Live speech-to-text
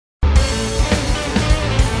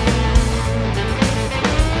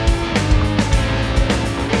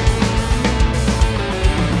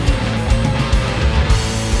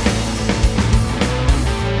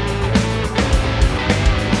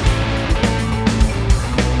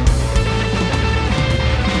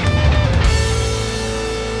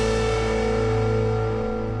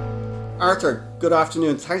Arthur, good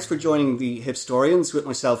afternoon. Thanks for joining the Hipstorians with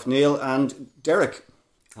myself, Neil, and Derek.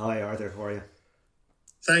 Hi, Arthur. How are you?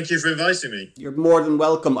 Thank you for inviting me. You're more than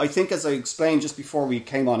welcome. I think, as I explained just before we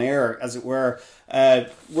came on air, as it were,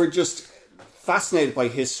 we're just fascinated by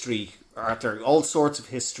history, Arthur, all sorts of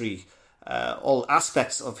history, all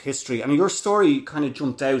aspects of history. I mean, your story kind of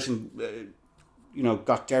jumped out and,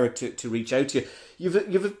 got Derek to reach out to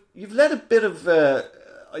you. You've led a bit of,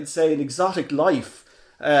 I'd say, an exotic life.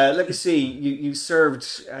 Let me see, you served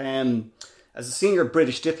as a senior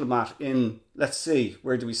British diplomat in, let's see,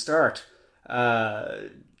 where do we start?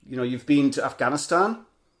 You've been to Afghanistan,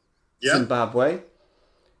 Zimbabwe,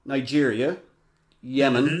 Nigeria,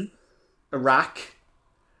 Yemen, Iraq.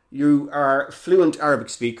 You are a fluent Arabic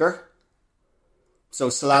speaker.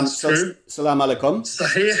 So salam alaikum.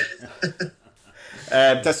 Sahih.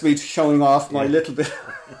 That's me showing off my little bit.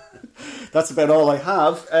 That's about all I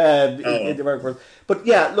have in the Arabic world. But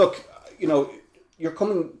yeah, look, you're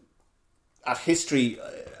coming at history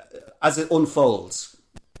as it unfolds.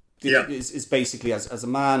 Is basically as a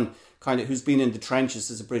man kind of who's been in the trenches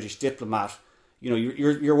as a British diplomat.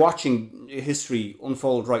 You're watching history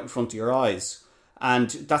unfold right in front of your eyes, and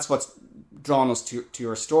that's what's drawn us to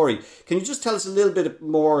your story. Can you just tell us a little bit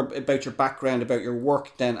more about your background, about your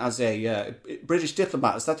work then as a British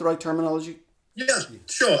diplomat? Is that the right terminology? Yeah,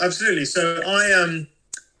 sure, absolutely. So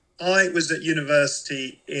I was at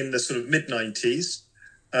university in the sort of mid-90s.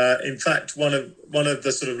 In fact, one of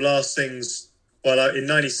the sort of last things. Well, in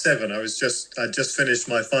 '97, I just finished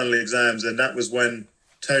my final exams, and that was when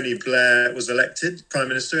Tony Blair was elected Prime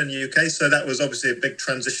Minister in the UK. So that was obviously a big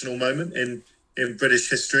transitional moment in British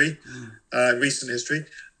history, recent history.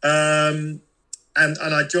 And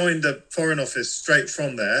I joined the Foreign Office straight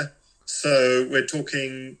from there. So we're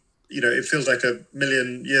talking, it feels like a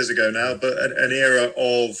million years ago now, but an era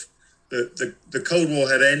of the Cold War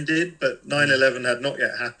had ended, but 9/11 had not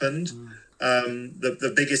yet happened.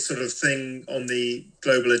 The biggest sort of thing on the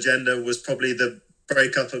global agenda was probably the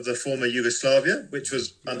breakup of the former Yugoslavia, which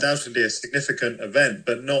was undoubtedly a significant event,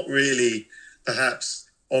 but not really perhaps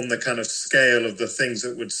on the kind of scale of the things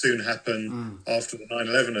that would soon happen after the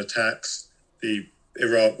 9/11 attacks, the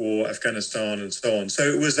Iraq War, Afghanistan, and so on. So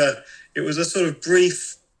it was a sort of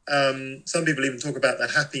brief. Some people even talk about the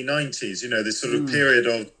happy 90s. This sort of period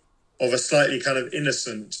of a slightly kind of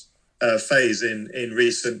innocent phase in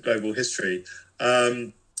recent global history.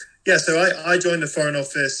 So I joined the Foreign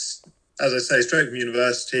Office, as I say, straight from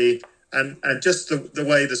university, and just the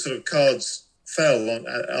way the sort of cards fell on,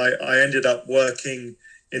 I ended up working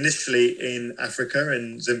initially in Africa,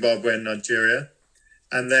 in Zimbabwe and Nigeria,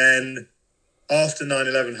 and then after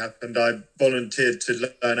 9/11 happened, I volunteered to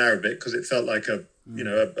learn Arabic because it felt like a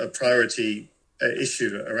priority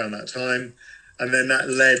issue around that time, and then that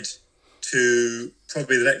led to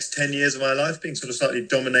probably the next 10 years of my life being sort of slightly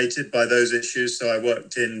dominated by those issues. So I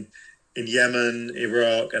worked in Yemen,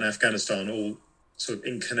 Iraq, and Afghanistan, all sort of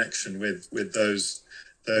in connection with those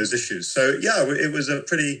issues. So it was a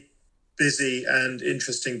pretty busy and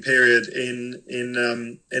interesting period in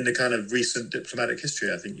the kind of recent diplomatic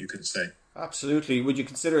history, I think you could say. Absolutely. Would you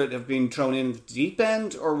consider it have been thrown in at the deep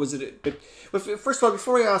end, or was it a bit? Well, first of all,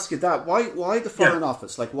 before I ask you that, why the Foreign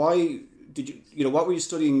Office? Like, why did you? What were you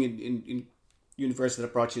studying in university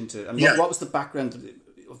that brought you into? And what was the background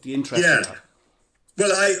of the interest in that?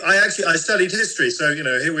 Well, I studied history, so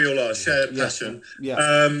here we all are, shared passion.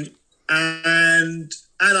 And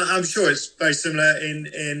I'm sure it's very similar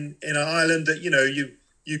in Ireland that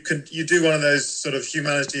you do one of those sort of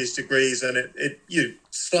humanities degrees, and you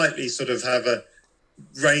slightly sort of have a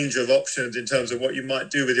range of options in terms of what you might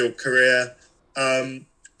do with your career.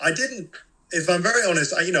 I didn't, if I'm very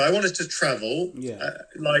honest, I wanted to travel,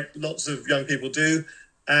 like lots of young people do,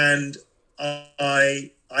 and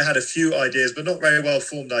I had a few ideas, but not very well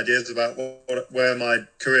formed ideas about where my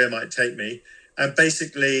career might take me, and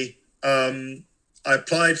basically I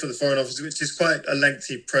applied for the Foreign Office, which is quite a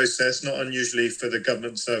lengthy process, not unusually for the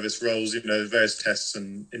government service roles, various tests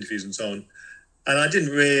and interviews and so on. And I didn't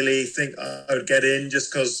really think I would get in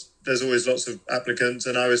just because there's always lots of applicants,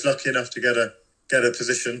 and I was lucky enough to get a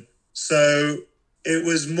position. So it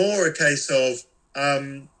was more a case of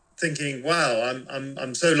thinking, wow,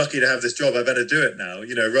 I'm so lucky to have this job, I better do it now,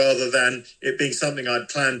 rather than it being something I'd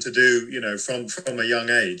planned to do, from a young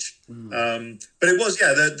age. But it was,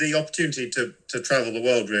 the opportunity to travel the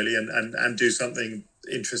world really and do something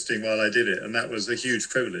interesting while I did it. And that was a huge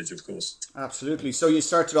privilege, of course. Absolutely. So you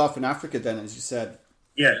started off in Africa then, as you said.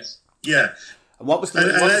 Yes. Yeah. And what was the...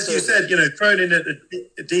 And as you said, thrown in at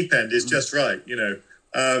the deep end is just right,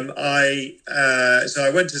 So I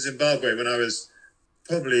went to Zimbabwe when I was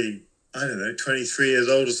probably I don't know, 23 years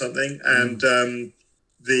old or something. And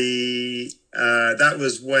that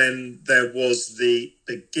was when there was the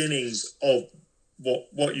beginnings of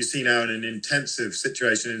what you see now in an intensive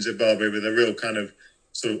situation in Zimbabwe with a real kind of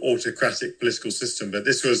sort of autocratic political system. But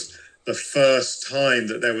this was the first time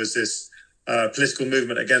that there was this political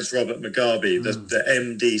movement against Robert Mugabe, the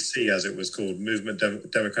MDC, as it was called, Movement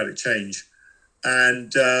Democratic Change.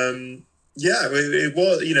 And it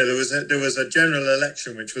was, you know, there was a general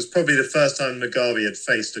election, which was probably the first time Mugabe had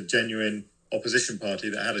faced a genuine opposition party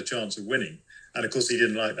that had a chance of winning. And of course, he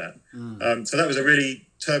didn't like that. So that was a really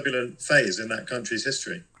turbulent phase in that country's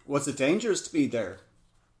history. Was it dangerous to be there?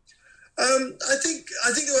 I think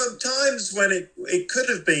there were times when it could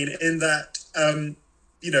have been, in that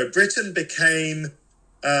Britain became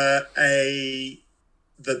the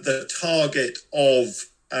target of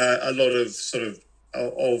a lot of sort of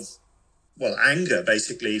anger,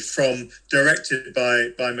 basically, directed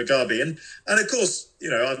by Mugabe, and of course, you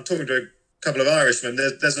know, I'm talking to a couple of Irishmen.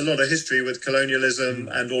 There's a lot of history with colonialism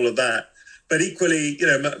and all of that, but equally, you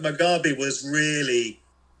know, Mugabe was really.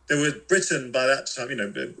 There was Britain by that time. You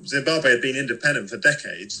know, Zimbabwe had been independent for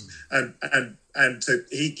decades,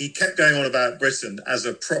 he kept going on about Britain as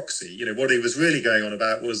a proxy. You know, what he was really going on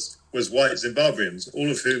about was white Zimbabweans, all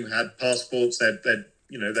of whom had passports. They'd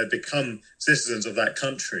become citizens of that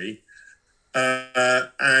country,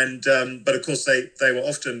 but of course they were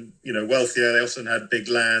often, you know, wealthier. They often had big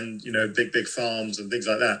land, you know, big farms and things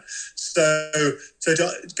like that. So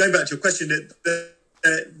going back to your question,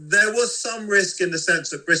 there was some risk in the sense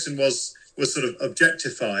that Britain was sort of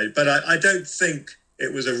objectified, but I don't think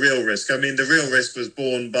it was a real risk. I mean, the real risk was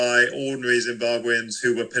borne by ordinary Zimbabweans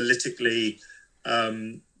who were politically, not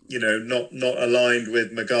aligned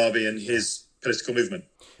with Mugabe and his political movement.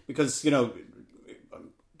 Because, you know,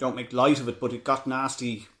 don't make light of it, but it got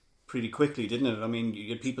nasty pretty quickly, didn't it? I mean, you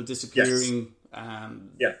had people disappearing,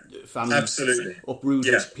 families absolutely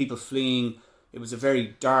uprooted, people fleeing. It was a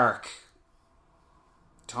very dark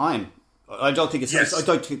time. I don't think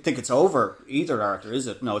it's over either, Arthur, is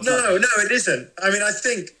it? No, it's not. No, it isn't. I mean, I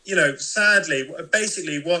think, you know, sadly,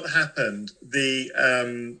 basically what happened,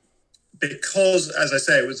 because, as I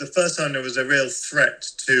say, it was the first time there was a real threat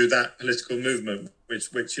to that political movement,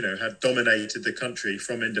 which you know, had dominated the country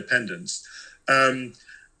from independence, and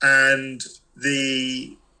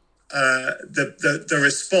the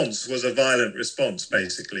response was a violent response,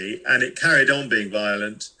 basically, and it carried on being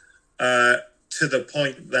violent to the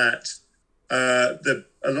point that a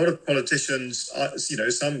lot of politicians, you know,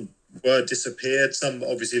 some were disappeared, some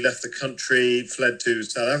obviously left the country, fled to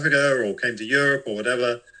South Africa or came to Europe or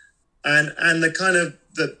whatever, and the kind of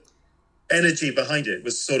the energy behind it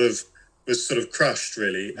was sort of crushed,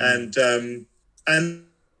 really, and there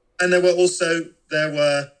were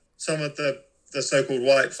some of the so-called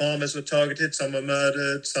white farmers were targeted, some were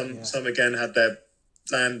murdered, some again had their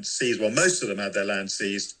land seized. Well, most of them had their land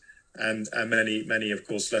seized. And many of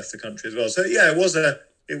course left the country as well. So yeah, it was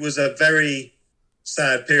a very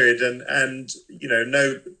sad period, and you know,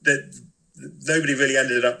 nobody really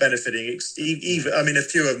ended up benefiting. Even, I mean, a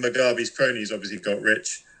few of Mugabe's cronies obviously got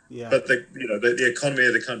rich, but the economy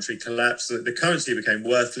of the country collapsed. The currency became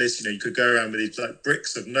worthless. You know, you could go around with these like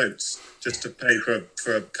bricks of notes just to pay for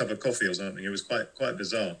a cup of coffee or something. It was quite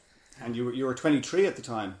bizarre. And you were 23 at the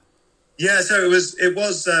time. Yeah, so it was.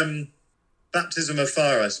 Baptism of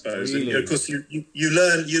fire, I suppose. Really? And of course, you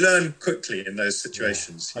learn quickly in those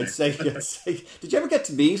situations. Yeah. I'd say. Did you ever get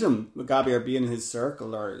to meet him, Mugabe, or be in his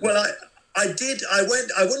circle? Or well, I did. I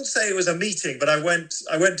went. I wouldn't say it was a meeting, but I went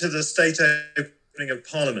to the state opening of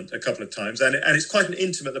Parliament a couple of times, and it's quite an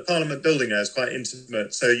intimate. The Parliament building there is quite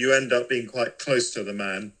intimate, so you end up being quite close to the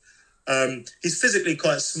man. He's physically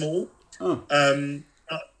quite small. Oh.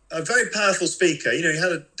 A very powerful speaker. You know, he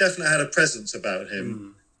definitely had a presence about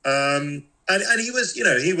him. And he was, you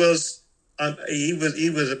know, he was a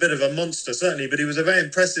bit of a monster, certainly, but he was a very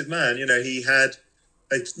impressive man. You know, he had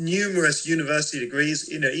numerous university degrees.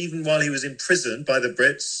 You know, even while he was imprisoned by the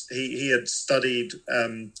Brits, he had studied,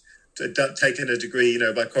 taken a degree, you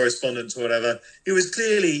know, by correspondence or whatever. He was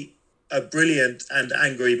clearly a brilliant and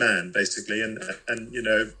angry man, basically, and you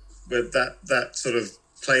know, with that sort of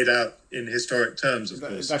played out in historic terms, of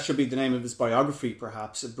course. That should be the name of his biography,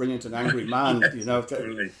 perhaps, A Brilliant and Angry Man. Yes, you know,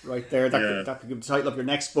 right there. That could be the title of your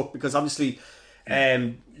next book, because obviously,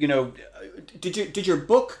 you know, did your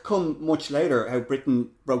book come much later? How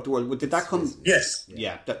Britain broke the world? Did that come? Yes.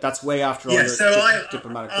 Yeah, that's way after. Yeah. All So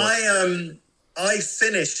diplomatic work. I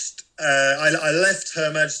finished. I left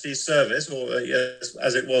Her Majesty's service, or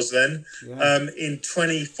as it was then, in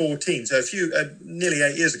 2014. So nearly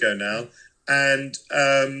 8 years ago now. and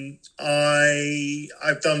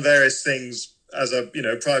I've done various things as a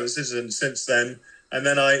private citizen since then. And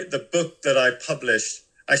then the book that I published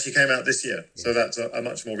actually came out this year, so that's a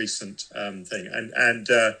much more recent thing. And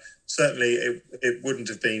certainly it wouldn't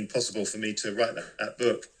have been possible for me to write that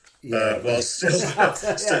book. While still in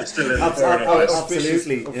the foreign office.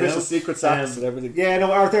 Absolutely. Official secrets acts and everything. Yeah,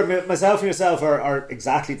 no, Arthur, myself and yourself are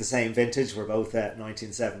exactly the same vintage. We're both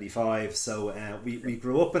 1975, so we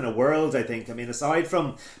grew up in a world, I think. I mean, aside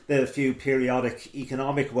from the few periodic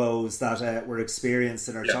economic woes that were experienced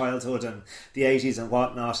in our childhood and the 80s and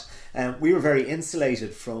whatnot, we were very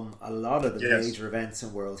insulated from a lot of the major events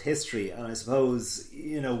in world history. And I suppose,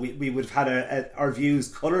 we would have had our views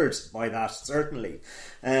coloured by that, certainly.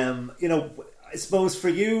 I suppose for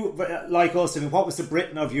you, like us, what was the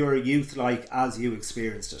Britain of your youth like as you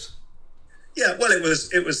experienced it? Yeah, well, it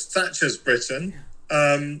was Thatcher's Britain.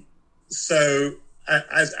 So,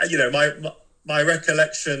 my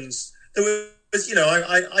recollections, there was,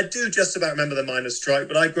 I do just about remember the miners' strike,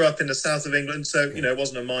 but I grew up in the south of England, so, it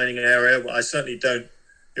wasn't a mining area. I certainly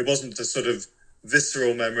it wasn't a sort of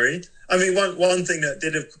visceral memory. I mean, one thing that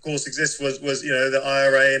did, of course, exist was the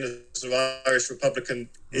IRA and the sort of Irish Republican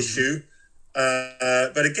issue.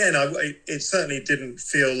 But again, it certainly didn't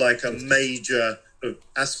feel like a major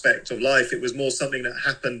aspect of life. It was more something that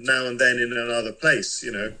happened now and then in another place, So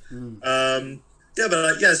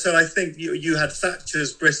I think you had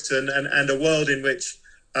Thatcher's Britain and a world in which,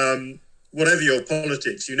 whatever your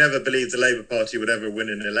politics, you never believed the Labour Party would ever win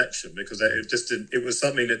an election because it was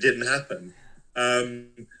something that didn't happen.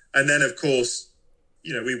 And then, of course,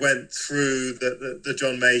 we went through the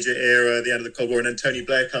John Major era, the end of the Cold War, and then Tony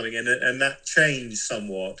Blair coming in, and that changed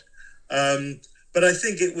somewhat. But I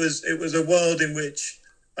think it was a world in which,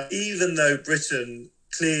 even though Britain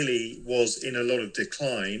clearly was in a lot of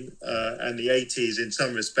decline, and the 80s in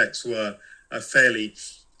some respects were a fairly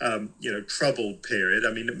troubled period.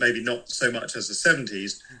 I mean, maybe not so much as the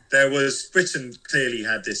 70s. Britain clearly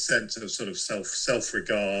had this sense of sort of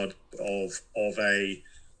self-regard of a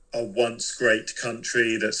once great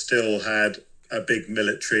country that still had a big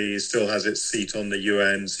military, still has its seat on the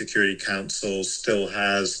UN Security Council, still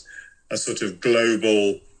has a sort of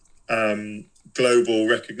global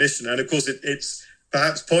recognition. And of course, it's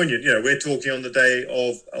perhaps poignant. We're talking on the day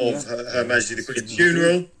of Her Majesty the Queen's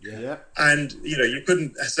funeral, and you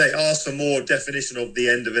couldn't ask for more definition of the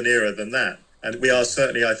end of an era than that. And we are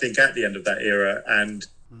certainly, I think, at the end of that era, and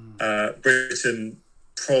Britain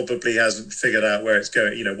probably hasn't figured out where it's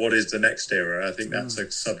going. What is the next era? I think that's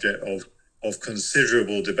a subject of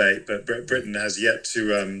considerable debate, but Britain has yet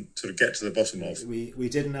to sort of get to the bottom of. We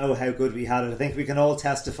didn't know how good we had it. I think we can all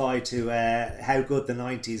testify to how good the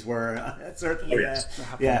 90s were. Certainly,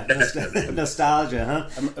 nostalgia,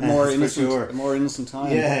 huh? A more innocent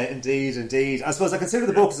time. Yeah, indeed. I suppose I consider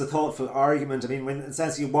the book as a thoughtful argument. I mean, in a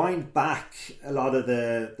sense, you wind back a lot of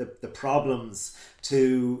the problems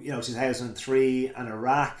to 2003 and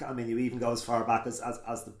Iraq. I mean, you even go as far back as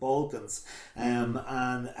the Balkans, and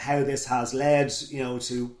how this has led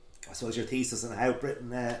to, I suppose, your thesis on how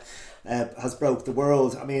Britain has broke the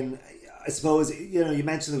world. I mean, I suppose you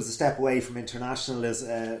mentioned there was a step away from internationalist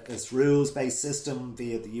this rules-based system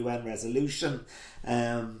via the UN resolution,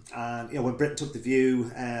 and when Britain took the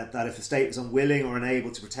view that if a state was unwilling or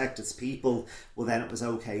unable to protect its people, well, then it was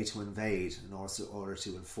okay to invade in order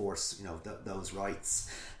to enforce those rights.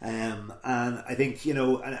 And I think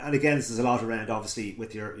and again, this is a lot around, obviously,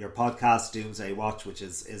 with your podcast Doomsday Watch, which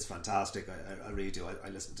is fantastic. I really do. I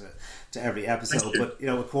listen to every episode. But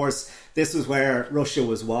of course, this was where Russia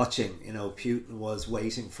was watching. Putin was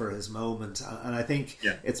waiting for his moment, and I think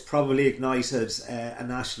it's probably ignited a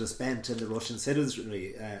nationalist bent in the Russian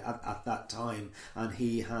citizenry at that time, and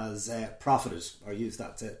he has profited or used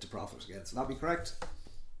that to profit again. So that'd be correct?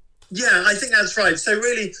 Yeah, I think that's right. So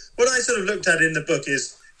really, what I sort of looked at in the book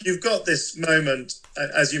is you've got this moment,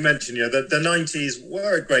 as you mentioned, the 90s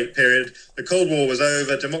were a great period. The Cold War was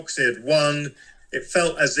over, democracy had won. It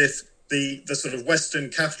felt as if the sort of Western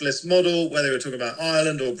capitalist model, whether we're talking about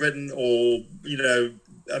Ireland or Britain or,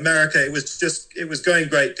 America, it was going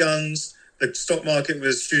great guns. The stock market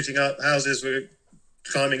was shooting up, houses were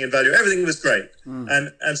climbing in value, everything was great.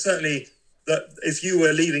 And certainly if you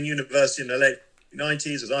were leaving university in the late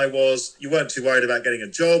 90s, as I was, you weren't too worried about getting a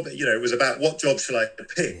job. It was about what job shall I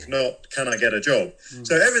pick, not can I get a job.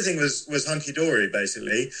 So everything was hunky-dory,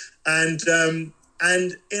 basically. And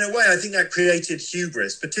in a way, I think that created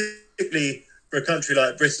hubris, particularly for a country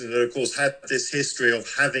like Britain that, of course, had this history of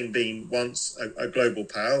having been once a global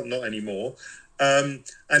power, not anymore. And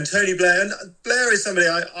Tony Blair, and Blair is somebody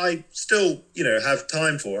I still, have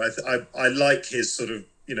time for. I like his sort of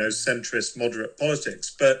centrist, moderate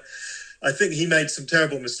politics. But I think he made some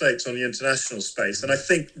terrible mistakes on the international space. And I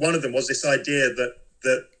think one of them was this idea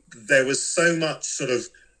that there was so much sort of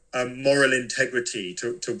moral integrity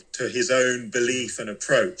to his own belief and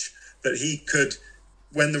approach that he could,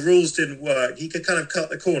 when the rules didn't work, he could kind of cut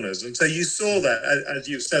the corners. And so you saw that, as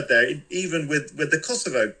you've said there, even with the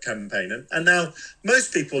Kosovo campaign. And now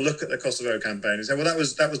most people look at the Kosovo campaign and say, well, that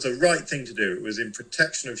was the right thing to do. It was in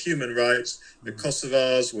protection of human rights. The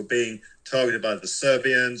Kosovars were being targeted by the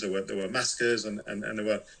Serbians. There were massacres and there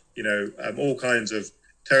were, all kinds of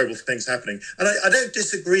terrible things happening. And I don't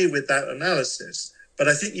disagree with that analysis, but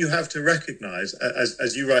I think you have to recognize,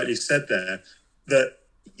 as you rightly said there, that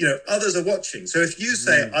others are watching. So if you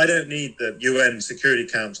say, I don't need the UN Security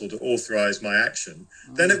Council to authorize my action,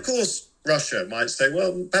 then of course Russia might say,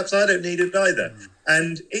 well, perhaps I don't need it either.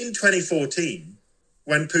 And in 2014,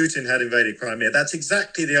 when Putin had invaded Crimea, that's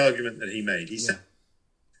exactly the argument that he made. He said,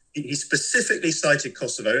 he specifically cited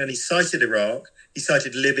Kosovo and he cited Iraq, he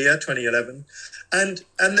cited Libya, 2011. And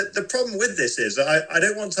the problem with this is that I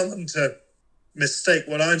don't want someone to mistake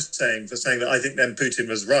what I'm saying for saying that I think then Putin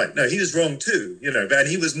was right. No, he was wrong too, and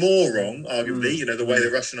he was more wrong, arguably, the way the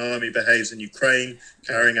Russian army behaves in Ukraine,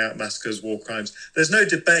 carrying out massacres, war crimes. There's no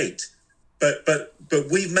debate, but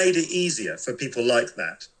we've made it easier for people like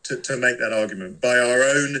that to make that argument by our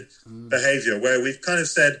own behavior, where we've kind of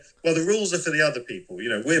said, well, the rules are for the other people.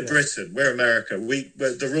 We're Britain, we're America.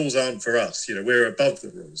 The rules aren't for us. We're above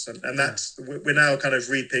the rules, and that's we're now kind of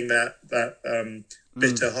reaping that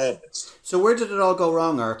bitter harvest. So where did it all go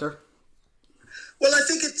wrong, Arthur? Well, I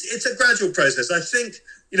think it's a gradual process. I think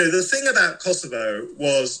the thing about Kosovo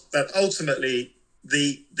was that ultimately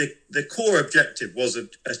the core objective was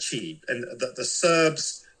achieved, and that the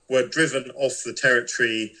Serbs were driven off the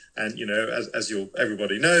territory, and as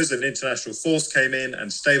everybody knows, an international force came in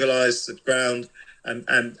and stabilized the ground, and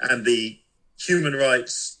the human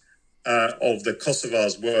rights of the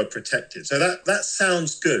Kosovars were protected. So that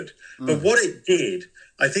sounds good. But what it did,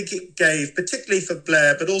 I think it gave, particularly for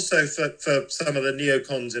Blair, but also for some of the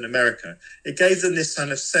neocons in America, it gave them this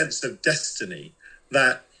kind of sense of destiny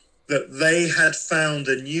that they had found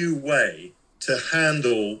a new way to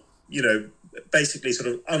handle, basically sort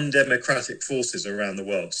of undemocratic forces around the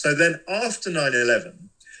world. So then after 9/11,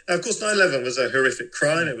 now, of course, 9/11 was a horrific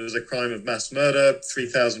crime. It was a crime of mass murder.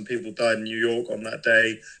 3,000 people died in New York on that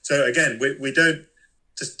day. So again, we don't,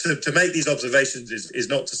 to make these observations is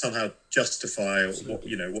not to somehow justify what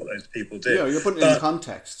those people did. Yeah, you're putting it in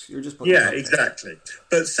context. You're just putting it in context. Exactly.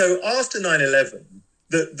 But so after 9/11,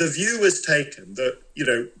 the view was taken that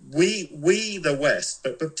we the West,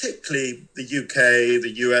 but particularly the UK,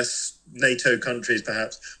 the US, NATO countries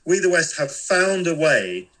perhaps, we the West have found a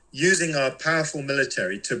way, using our powerful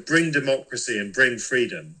military, to bring democracy and bring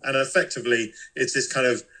freedom. And effectively, it's this kind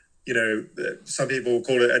of, some people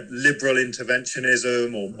call it a liberal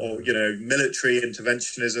interventionism or military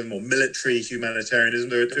interventionism or military humanitarianism.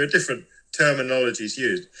 There are different terminologies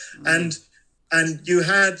used. And you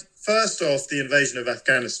had, first off, the invasion of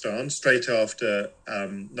Afghanistan straight after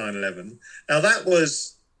 9/11. Now, that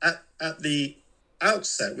was, at the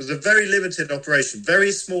outset, was a very limited operation,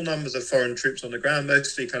 very small numbers of foreign troops on the ground,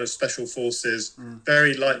 mostly kind of special forces,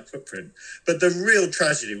 very light footprint. But the real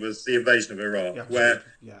tragedy was the invasion of Iraq, where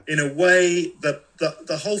in a way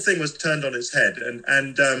the whole thing was turned on its head,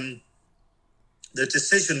 and the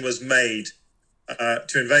decision was made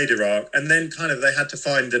to invade Iraq, and then kind of they had to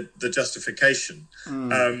find the justification.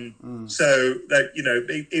 So that,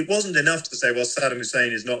 it wasn't enough to say, well, Saddam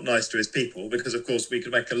Hussein is not nice to his people, because of course we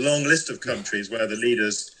could make a long list of countries where the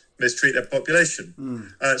leaders mistreat their population.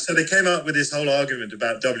 So they came up with this whole argument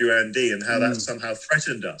about WMD and how that somehow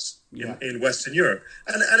threatened us in Western Europe,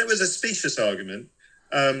 and it was a specious argument.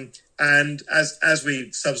 And as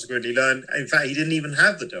we subsequently learned, in fact, he didn't even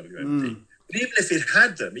have the WMD. But even if it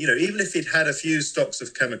had them, even if it had a few stocks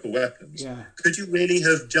of chemical weapons, could you really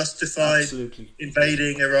have justified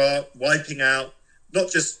invading Iraq, wiping out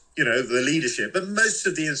not just, the leadership, but most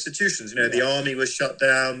of the institutions? The army was shut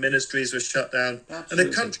down, ministries were shut down, and the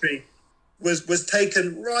country was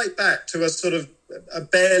taken right back to a sort of a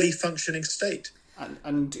barely functioning state.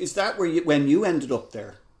 And is that when you ended up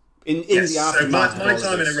there? In the aftermath? So my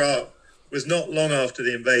time in Iraq was not long after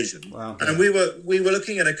the invasion. Wow. And we were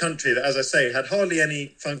looking at a country that, as I say, had hardly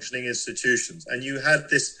any functioning institutions. And you had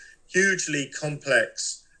this hugely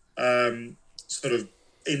complex sort of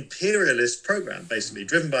imperialist program, basically,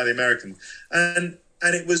 driven by the Americans. And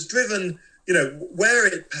it was driven, where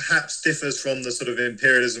it perhaps differs from the sort of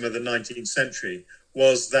imperialism of the 19th century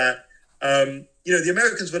was that The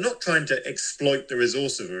Americans were not trying to exploit the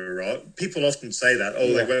resources of Iraq. People often say that,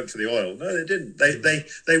 they went for the oil. No, they didn't.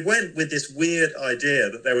 They went with this weird idea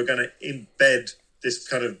that they were going to embed this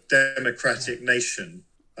kind of democratic nation.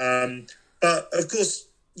 But of course,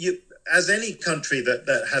 as any country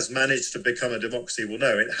that has managed to become a democracy will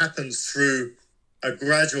know, it happens through a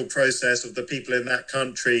gradual process of the people in that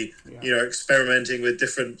country, experimenting with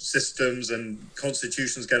different systems, and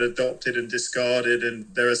constitutions get adopted and discarded, and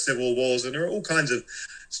there are civil wars, and there are all kinds of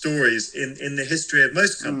stories in the history of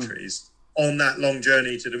most countries on that long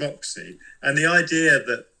journey to democracy. And the idea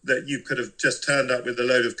that you could have just turned up with a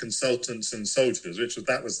load of consultants and soldiers,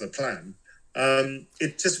 that was the plan,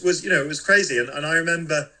 it just was, it was crazy. And I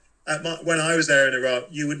remember when I was there in Iraq,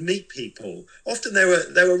 you would meet people. Often they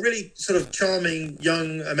were really sort of charming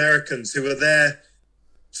young Americans who were there.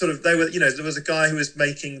 There was a guy who was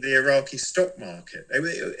making the Iraqi stock market. And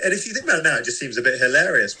if you think about it now, it just seems a bit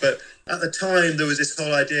hilarious. But at the time, there was this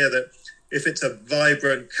whole idea that if it's a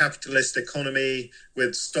vibrant capitalist economy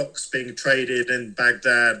with stocks being traded in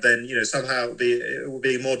Baghdad, then, somehow it will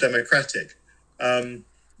be more democratic. We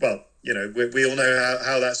all know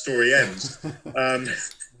how that story ends.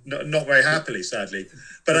 Not very happily, sadly.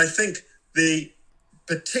 But I think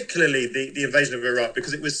particularly the invasion of Iraq,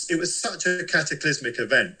 because it was such a cataclysmic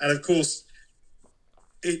event, and of course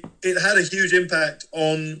it had a huge impact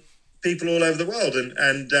on people all over the world,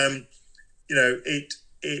 and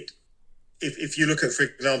if you look at, for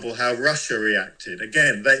example, how Russia reacted,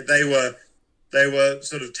 again they were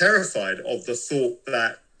sort of terrified of the thought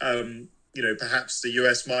that perhaps the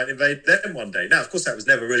US might invade them one day. Now, of course, that was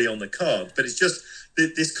never really on the card, but it's just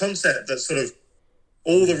this concept that sort of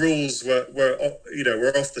all the rules were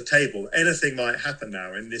off the table. Anything might happen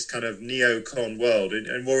now in this kind of neocon world,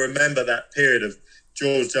 and we'll remember that period of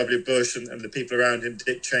George W. Bush and the people around him,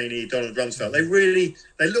 Dick Cheney, Donald Rumsfeld.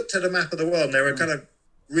 They looked at a map of the world, and they were kind of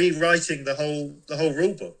rewriting the whole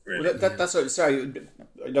rule book. Really, that's what. Sorry,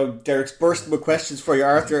 I know Derek's bursting with questions for you,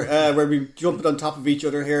 Arthur. Where we jumping on top of each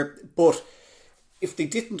other here, but if they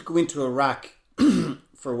didn't go into Iraq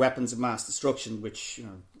for weapons of mass destruction, which,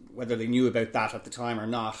 whether they knew about that at the time or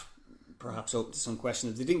not, perhaps open to some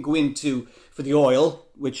question. If they didn't go into for the oil,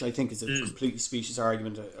 which I think is a completely specious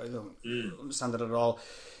argument, I don't understand that at all.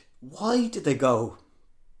 Why did they go?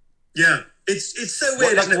 Yeah, it's so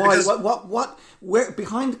weird, isn't it? Why, where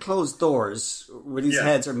behind the closed doors where these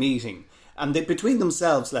heads are meeting, and they, between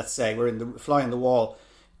themselves, let's say, we're in the fly on the wall,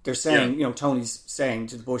 they're saying, Tony's saying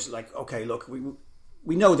to the Bush, like, okay, look,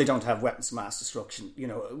 we know they don't have weapons of mass destruction.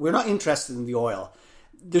 We're not interested in the oil.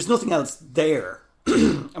 There's nothing else there.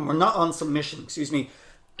 And we're not on some mission, to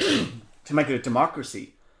make it a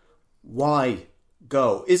democracy. Why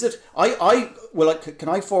go? Is it... can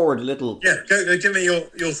I forward a little... Yeah, go, give me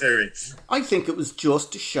your theory. I think it was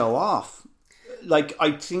just to show off.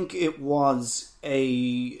 I think it was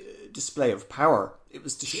a display of power. It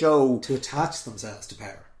was to show... To attach themselves to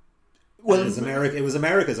power. Well, it was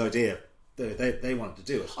America's idea. They wanted to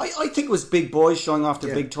do it. I think it was big boys showing off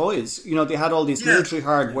their big toys. They had all these military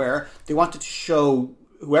hardware. They wanted to show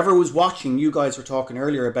whoever was watching. You guys were talking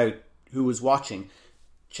earlier about who was watching.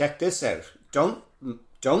 Check this out. Don't.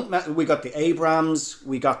 We got the Abrams.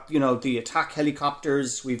 We got the attack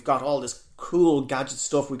helicopters. We've got all this cool gadget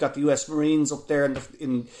stuff. We got the U.S. Marines up there.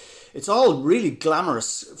 It's all really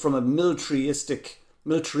glamorous from a militaristic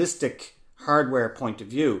hardware point of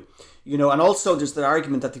view. And also there's the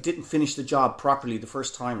argument that they didn't finish the job properly the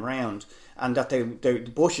first time round, and that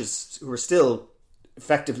the Bushes, who were still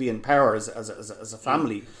effectively in power as a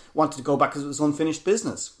family, wanted to go back because it was unfinished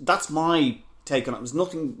business. That's my take on it. It was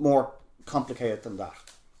nothing more complicated than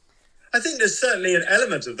that. I think there's certainly an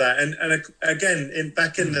element of that, and again,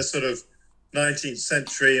 back in the sort of 19th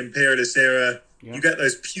century imperialist era, you get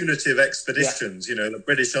those punitive expeditions. The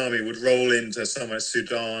British Army would roll into somewhere,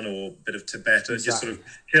 Sudan or a bit of Tibet, and just sort of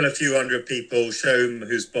kill a few hundred people, show them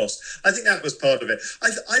who's boss. I think that was part of it. I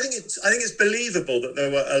think it's believable that there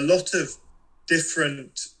were a lot of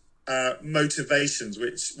different motivations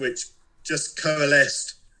which just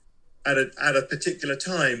coalesced at a particular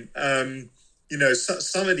time.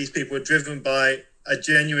 Some of these people were driven by a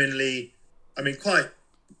genuinely, quite.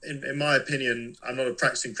 In my opinion, I'm not a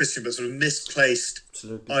practicing Christian, but sort of misplaced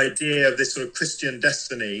idea of this sort of Christian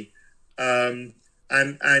destiny. And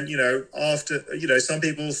after, some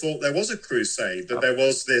people thought there was a crusade, that there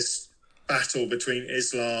was this battle between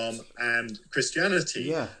Islam and Christianity.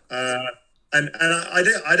 Yeah. And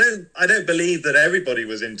I don't believe that everybody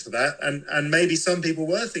was into that. And maybe some people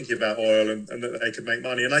were thinking about oil and that they could make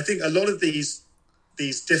money. And I think a lot of these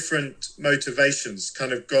different motivations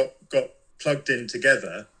kind of got plugged in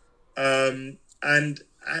together, and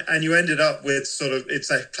and you ended up with sort of,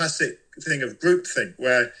 it's a classic thing of groupthink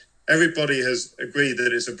where everybody has agreed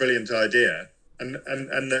that it's a brilliant idea. And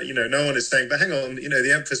no one is saying, but hang on,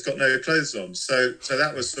 the empress got no clothes on. So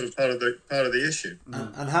that was sort of part of the issue.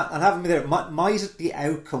 And having me there, might the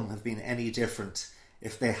outcome have been any different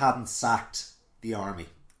if they hadn't sacked the army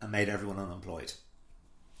and made everyone unemployed?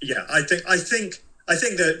 Yeah, I think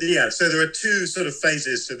that So there are two sort of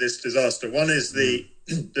phases to this disaster. One is the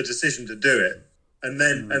decision to do it, and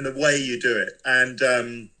then and the way you do it. And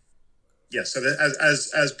so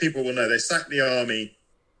as people will know, they sacked the army.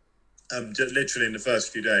 Just literally in the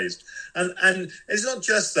first few days. And it's not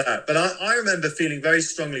just that, but I remember feeling very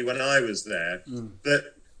strongly when I was there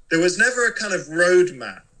that there was never a kind of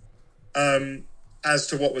roadmap as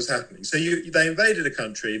to what was happening. So they invaded a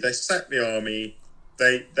country, they sacked the army,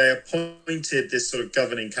 they appointed this sort of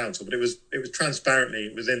governing council, but it was transparently,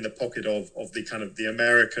 it was in the pocket of the kind of the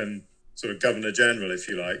American sort of governor general, if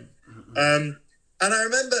you like. And I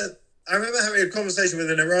remember having a conversation with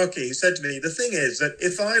an Iraqi who said to me, the thing is that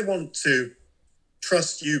if I want to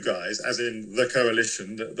trust you guys, as in the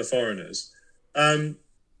coalition, the foreigners,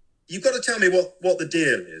 you've got to tell me what the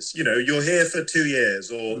deal is. You're here for 2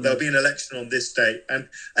 years, or there'll be an election on this date. And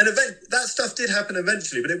that stuff did happen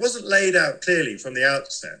eventually, but it wasn't laid out clearly from the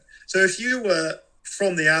outset. So if you were,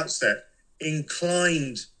 from the outset,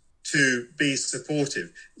 inclined to be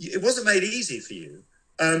supportive, it wasn't made easy for you.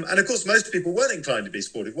 And of course, most people weren't inclined to be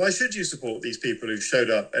supportive. Why should you support these people who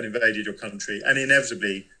showed up and invaded your country and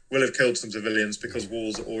inevitably will have killed some civilians, because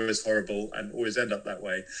wars are always horrible and always end up that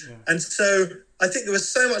way? Yeah. And so I think there was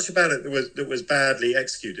so much about it that was badly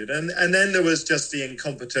executed. And then there was just the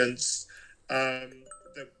incompetence, the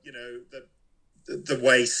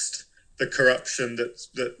waste, the corruption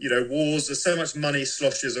that wars, there's so much money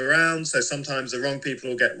sloshes around. So sometimes the wrong people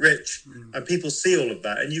will get rich and people see all of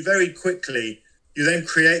that. And you very quickly... You then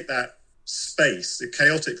create that space, the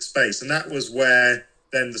chaotic space, and that was where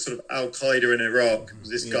then the sort of Al-Qaeda in Iraq,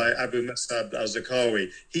 this guy Abu Musab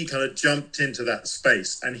al-Zarqawi, he kind of jumped into that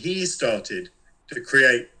space and he started to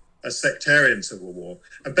create a sectarian civil war.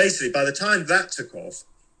 And basically, by the time that took off,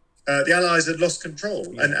 the Allies had lost control,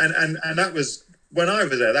 and that was, when I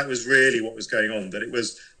was there, that was really what was going on. That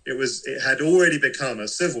it had already become a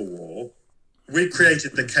civil war. We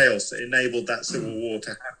created the chaos that enabled that civil war to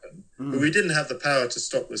happen, but we didn't have the power to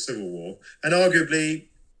stop the civil war. And arguably,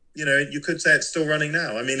 you could say it's still running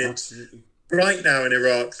now. I mean, it's right now in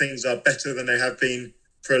Iraq, things are better than they have been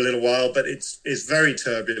for a little while, but it's very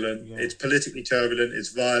turbulent. Yeah. It's politically turbulent.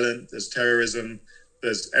 It's violent. There's terrorism.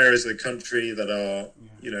 There's areas of the country that are,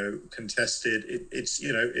 contested. It's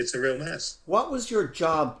a real mess. What was your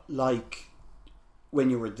job like when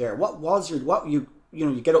you were there? You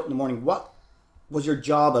get up in the morning, what was your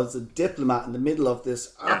job as a diplomat in the middle of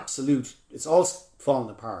this absolute, it's all falling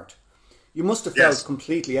apart? You must have felt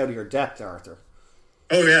completely out of your depth, Arthur.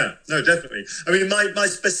 Oh yeah, no, definitely. I mean, my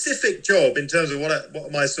specific job in terms of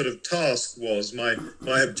what my sort of task was, my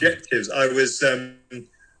objectives, I was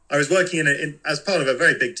working in as part of a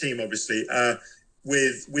very big team, obviously.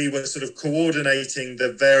 We were sort of coordinating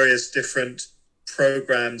the various different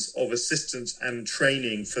programs of assistance and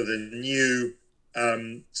training for the new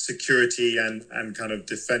security and kind of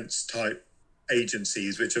defense type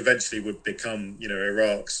agencies, which eventually would become,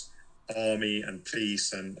 Iraq's army and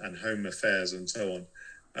police and home affairs and so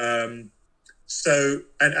on. So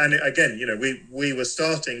again, we were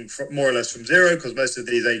starting from more or less from zero, because most of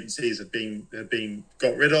these agencies had been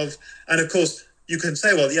got rid of. And of course, you can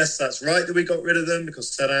say, well, yes, that's right that we got rid of them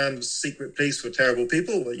because Saddam's secret police were terrible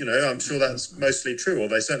people. But, I'm sure that's mostly true, or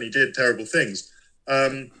they certainly did terrible things.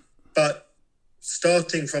 But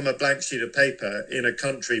starting from a blank sheet of paper in a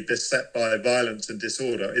country beset by violence and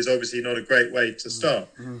disorder is obviously not a great way to start.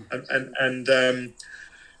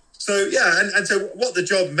 So what the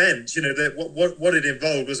job meant, what it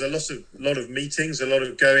involved was a lot of meetings, a lot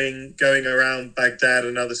of going around Baghdad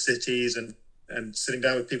and other cities and sitting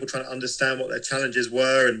down with people, trying to understand what their challenges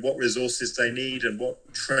were and what resources they need and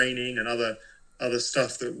what training and other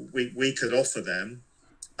stuff that we could offer them.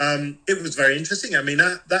 It was very interesting. I mean,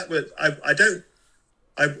 I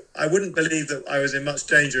wouldn't believe that I was in much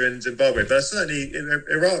danger in Zimbabwe, but certainly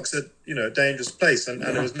Iraq's a dangerous place, and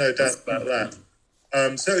there was no doubt about that.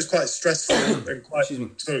 So it was quite stressful and quite sort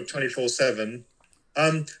of 24/7.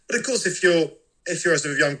 But of course, if you're a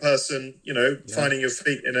sort of young person, finding your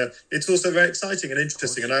feet it's also very exciting and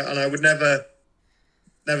interesting, and I would never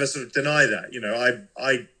sort of deny that.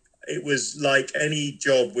 It was like any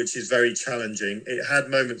job which is very challenging. It had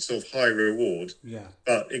moments of high reward,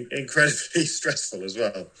 but incredibly stressful as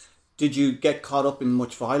well. Did you get caught up in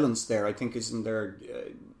much violence there? I think, isn't there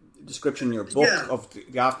description in your book Yeah. of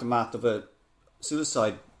the aftermath of a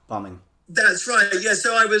suicide bombing. That's right. Yeah.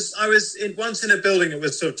 So I was once in a building that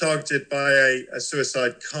was sort of targeted by a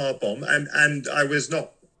suicide car bomb, and I was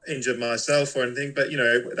not injured myself or anything, but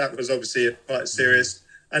that was obviously quite serious.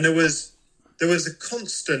 And there was a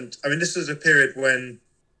constant. I mean, this was a period when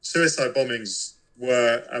suicide bombings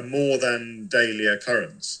were a more than daily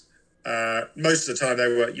occurrence. Most of the time, they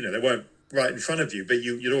weren't right in front of you, but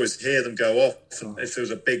you'd always hear them go off. And if there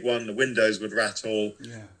was a big one, the windows would rattle.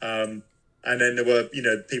 Yeah. And then there were,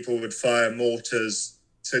 people would fire mortars.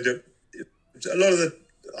 So a lot of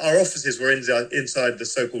our offices were inside the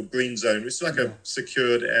so-called green zone, which is like a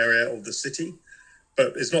secured area of the city,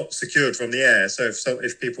 but it's not secured from the air. So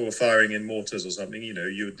if people were firing in mortars or something,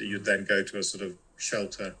 you'd then go to a sort of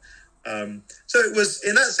shelter. So it was,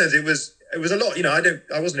 in that sense, it was a lot.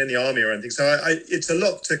 I wasn't in the army or anything, so it's a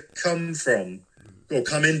lot to come from or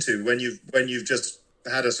come into when you've just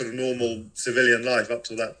had a sort of normal civilian life up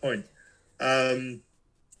to that point.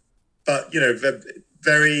 But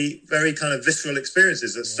very, very kind of visceral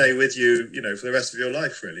experiences that stay with you, for the rest of your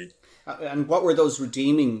life, really. And what were those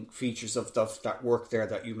redeeming features of that work there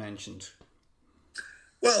that you mentioned?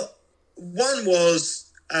 Well, one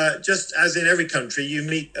was just as in every country, you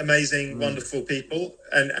meet amazing, wonderful people,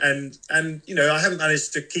 and I haven't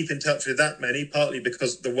managed to keep in touch with that many, partly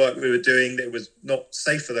because the work we were doing, it was not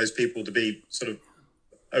safe for those people to be sort of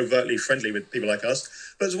overtly friendly with people like us,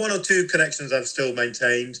 but there's one or two connections I've still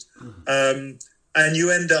maintained. And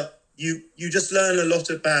you end up, you just learn a lot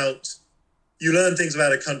you learn things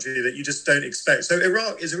about a country that you just don't expect. So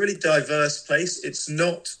Iraq is a really diverse place. It's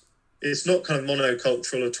not kind of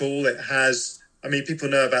monocultural at all. It has, people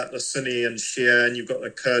know about the Sunni and Shia, and you've got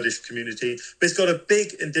the Kurdish community, but it's got a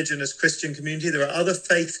big indigenous Christian community. There are other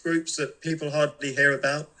faith groups that people hardly hear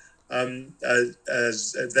about.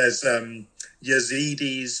 There's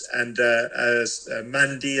Yazidis and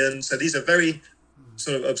Mandians. So these are very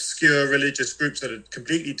sort of obscure religious groups that are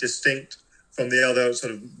completely distinct from the other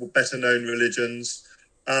sort of better known religions.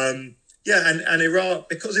 And Iraq,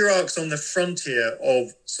 because Iraq's on the frontier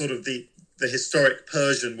of sort of the historic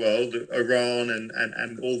Persian world, Iran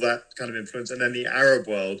and all that kind of influence, and then the Arab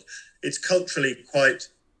world, it's culturally quite,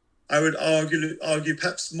 I would argue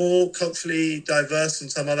perhaps more culturally diverse than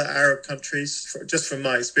some other Arab countries, just from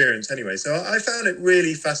my experience anyway. So I found it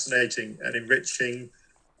really fascinating and enriching.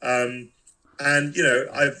 I've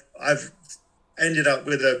ended up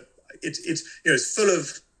with it's full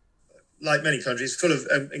of, like many countries, full of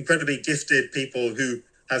incredibly gifted people who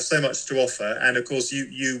have so much to offer. And of course,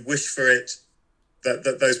 you wish for it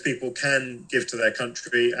that those people can give to their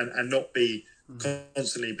country and not be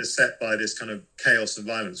constantly beset by this kind of chaos and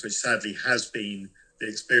violence, which sadly has been the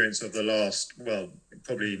experience of the last,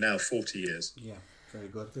 probably now 40 years. Yeah, very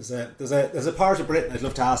good. There's a part of Britain I'd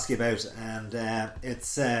love to ask you about, and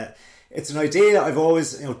it's an idea I've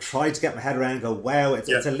always tried to get my head around and go, wow, it's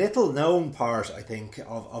a little known part, I think,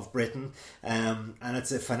 of Britain, and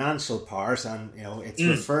it's a financial part, and it's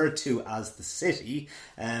referred to as the city,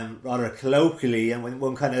 rather colloquially, and when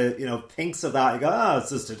one kind of thinks of that, you go, it's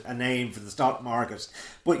just a name for the stock market,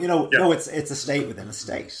 but no, it's a state within a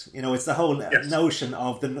state. It's the whole notion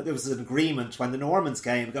of there was an agreement when the Normans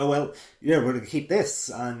came, go, well, we're going to keep this,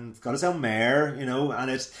 and it's got its own mayor,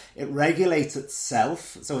 and it regulates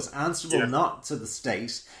itself, so it's answerable not to the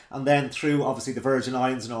state, and then through obviously the Virgin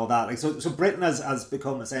Islands and all that. So Britain has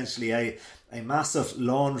become essentially a massive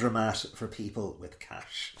laundromat for people with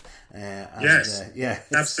cash. Absolutely.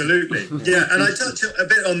 And I touch a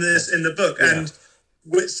bit on this in the book, and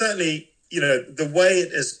certainly the way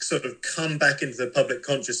it has sort of come back into the public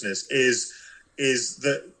consciousness is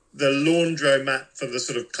the laundromat for the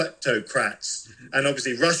sort of kleptocrats, and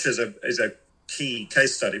obviously Russia is a key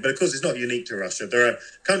case study, but of course it's not unique to Russia. There are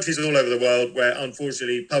countries all over the world where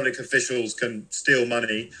unfortunately public officials can steal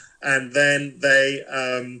money, and then they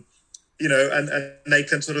and they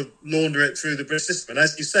can sort of launder it through the British system. And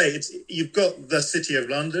as you say, you've got the City of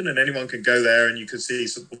London, and anyone can go there and you can see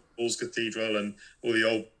St Paul's Cathedral and all the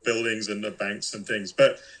old buildings and the banks and things,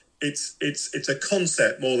 but it's a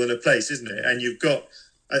concept more than a place, isn't it? And you've got,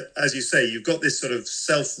 as you say, you've got this sort of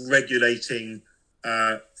self-regulating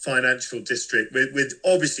financial district with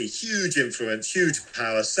obviously huge influence, huge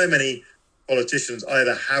power. So many politicians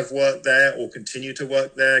either have worked there or continue to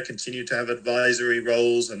work there, continue to have advisory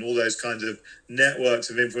roles and all those kinds of networks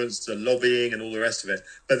of influence, the lobbying and all the rest of it.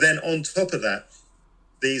 But then on top of that,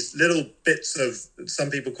 these little bits of, some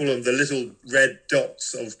people call them the little red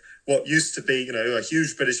dots of what used to be, a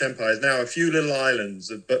huge British empire is now a few little islands,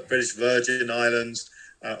 the British Virgin Islands,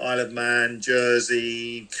 Isle of Man,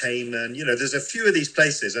 Jersey, Cayman. There's a few of these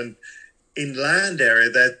places, and in land area,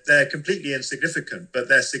 they're completely insignificant, but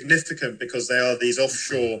they're significant because they are these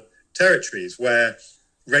offshore territories where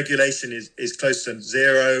regulation is close to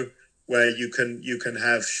zero, where you can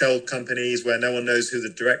have shell companies where no one knows who the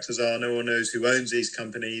directors are, no one knows who owns these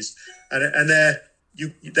companies, and they're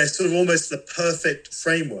sort of almost the perfect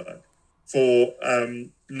framework for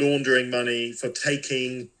laundering money, for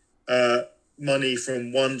taking money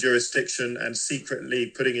from one jurisdiction and secretly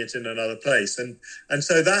putting it in another place, and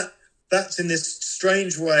so that's in this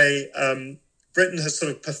strange way. Britain has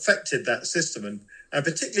sort of perfected that system, and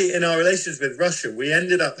particularly in our relations with Russia, we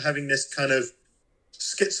ended up having this kind of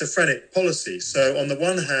schizophrenic policy. So on the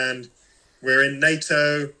one hand, we're in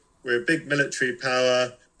NATO, we're a big military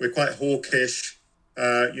power, we're quite hawkish.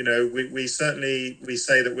 We certainly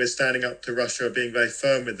say that we're standing up to Russia, being very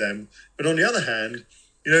firm with them. But on the other hand,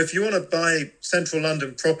 if you want to buy central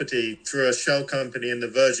London property through a shell company in the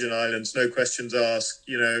Virgin Islands, no questions asked,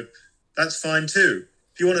 that's fine too.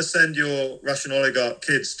 If you want to send your Russian oligarch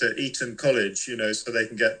kids to Eton College, so they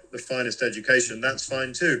can get the finest education, that's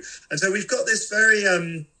fine too. And so we've got this very,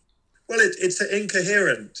 it's an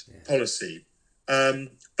incoherent policy.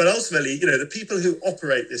 But ultimately, the people who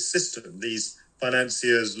operate this system, these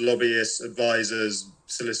financiers, lobbyists, advisors,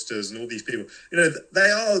 solicitors, and all these people,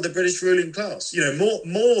 they are the British ruling class,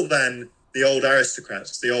 more than the old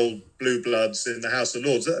aristocrats, the old blue bloods in the House of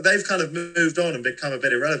Lords. They've kind of moved on and become a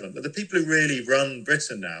bit irrelevant. But the people who really run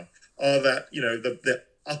Britain now are that, the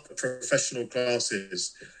upper professional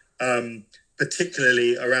classes,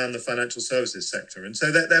 particularly around the financial services sector. And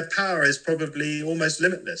so their power is probably almost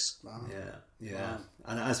limitless. Wow. Yeah. Wow.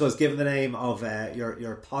 And I suppose, given the name of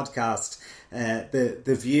your podcast,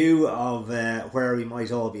 the view of where we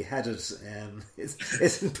might all be headed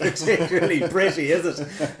isn't particularly pretty, is it?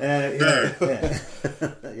 No.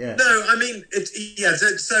 Yeah. No, I mean,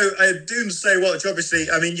 So doomsday watch. Obviously,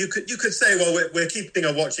 I mean, you could say, well, we're keeping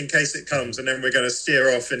a watch in case it comes, and then we're going to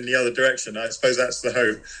steer off in the other direction. I suppose that's the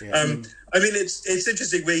hope. Yeah. I mean, it's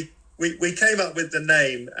interesting. We came up with the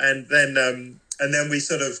name, and then we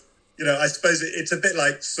sort of. I suppose it's a bit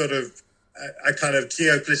like sort of a kind of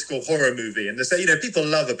geopolitical horror movie. And they say, people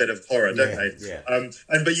love a bit of horror, don't they? Yeah.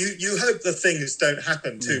 But you hope the things don't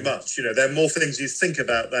happen too much. There are more things you think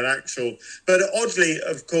about than actual. But oddly,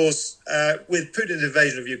 of course, with Putin's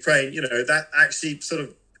invasion of Ukraine, that actually sort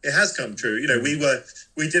of, it has come true.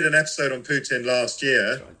 We did an episode on Putin last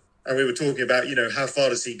year, and we were talking about, how far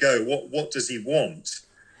does he go? What does he want?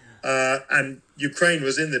 And Ukraine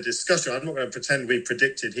was in the discussion. I'm not going to pretend we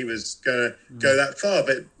predicted he was going to go that far,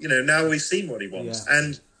 but now we've seen what he wants,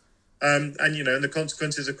 and the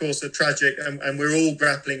consequences, of course, are tragic, and we're all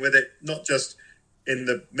grappling with it, not just in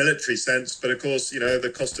the military sense, but of course,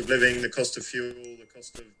 the cost of living, the cost of fuel, the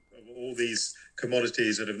cost of all these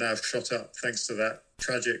commodities that have now shot up thanks to that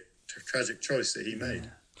tragic choice that he made.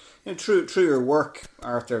 Through your work,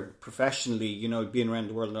 Arthur, professionally, being around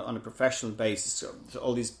the world on a professional basis, so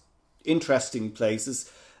all these interesting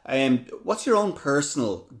places. What's your own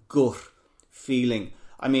personal gut feeling?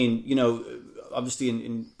 I mean, obviously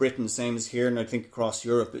in Britain, same as here, and I think across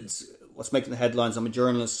Europe, it's what's making the headlines. I'm a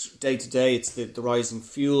journalist day to day. It's the rising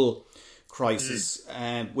fuel crisis,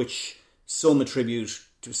 which some attribute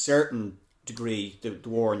to a certain degree the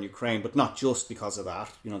war in Ukraine, but not just because of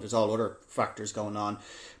that. There's all other factors going on.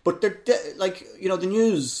 But they're the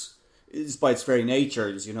news is by its very nature,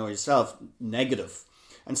 as you know yourself, negative.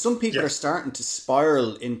 And some people are starting to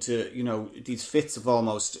spiral into, these fits of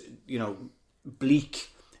almost, bleak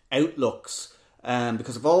outlooks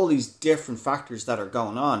because of all these different factors that are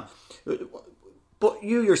going on. But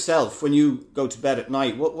you yourself, when you go to bed at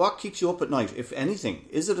night, what keeps you up at night, if anything?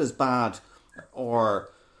 Is it as bad or...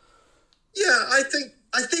 Yeah, I think,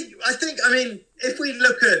 I mean, if we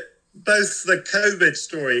look at both the COVID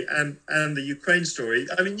story and the Ukraine story,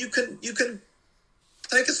 I mean, you can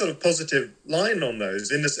take a sort of positive line on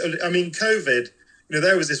those. I mean, COVID,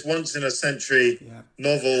 there was this once in a century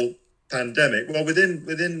novel pandemic. Well,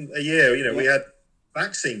 within a year, we had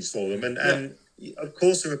vaccines for them, and of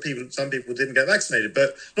course there were some people didn't get vaccinated,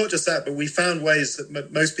 but not just that, but we found ways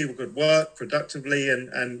that most people could work productively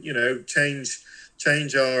and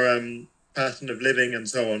change our pattern of living and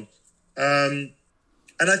so on.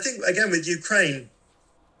 And I think, again, with Ukraine,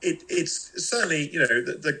 it's certainly,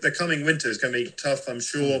 the coming winter is going to be tough, I'm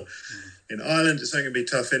sure. In Ireland, it's going to be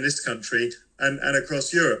tough in this country and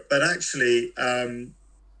across Europe. But actually,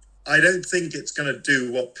 I don't think it's going to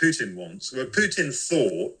do what Putin wants. Well, Putin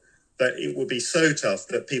thought that it would be so tough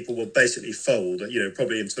that people will basically fold,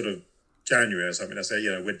 probably in sort of January or something. I say,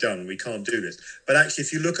 we're done, we can't do this. But actually,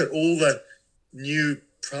 if you look at all the new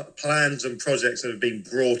plans and projects that have been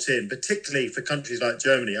brought in, particularly for countries like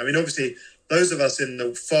Germany. I mean, obviously, those of us in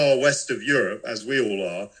the far west of Europe, as we all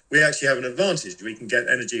are, we actually have an advantage. We can get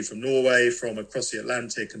energy from Norway, from across the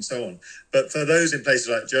Atlantic and so on. But for those in places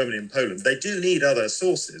like Germany and Poland, they do need other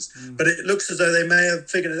sources. But it looks as though they may have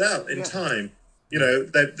figured it out in time. You know,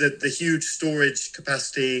 the huge storage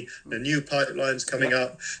capacity, the new pipelines coming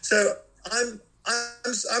up. So I'm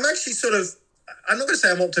actually sort of, I'm not going to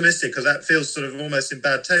say I'm optimistic because that feels sort of almost in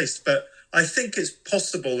bad taste, but I think it's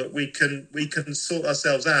possible that we can sort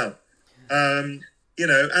ourselves out. You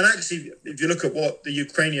know, and actually, if you look at what the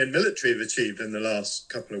Ukrainian military have achieved in the last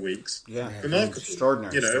couple of weeks, remarkable,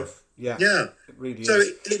 extraordinary, you know, stuff. Yeah, it really so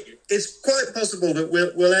is. It's quite possible that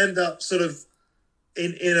we'll end up sort of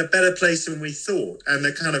in a better place than we thought, and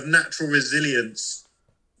the kind of natural resilience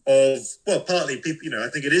of, well, partly people, you know, I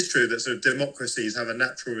think it is true that sort of democracies have a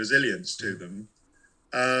natural resilience to them,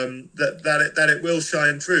 that it will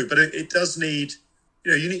shine through, but it does need,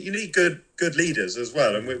 you know, you need good leaders as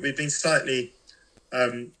well, and we've been slightly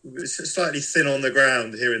thin on the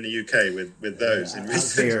ground here in the UK with those in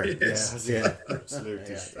recent years.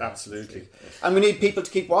 Absolutely. And we need people to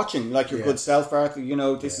keep watching, like your good self, Arthur. You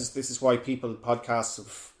know, this is why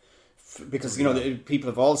podcasts because you know people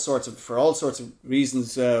have for all sorts of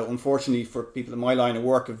reasons. Unfortunately, for people in my line of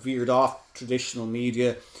work, have veered off traditional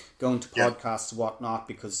media, going to podcasts and whatnot,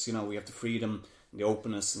 because you know we have the freedom, and the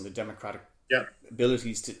openness, and the democratic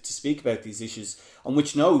abilities to speak about these issues. On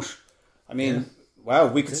which note, I mean, wow,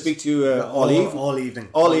 we could speak to you all evening.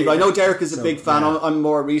 I know Derek is a big fan. I'm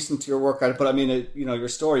more recent to your work at it, but I mean, you know, your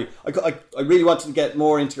story. I really wanted to get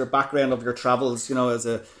more into your background of your travels. You know, as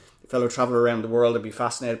a fellow traveller around the world, I'd be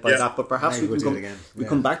fascinated by that. But perhaps we can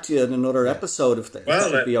come back to you in another episode if that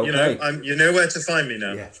would be okay. You know where to find me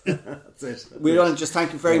now. That's it. We want to just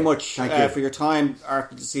thank you very much for your time,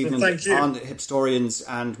 Arthur, this evening on the Hipstorians,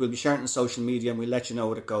 and we'll be sharing it on social media, and we'll let you know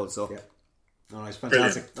what it goes up. All right,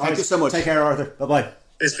 fantastic. Thank you so much. Take care, Arthur. Bye-bye.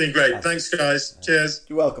 It's been great. Thanks, guys. Cheers.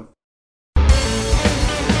 You're welcome.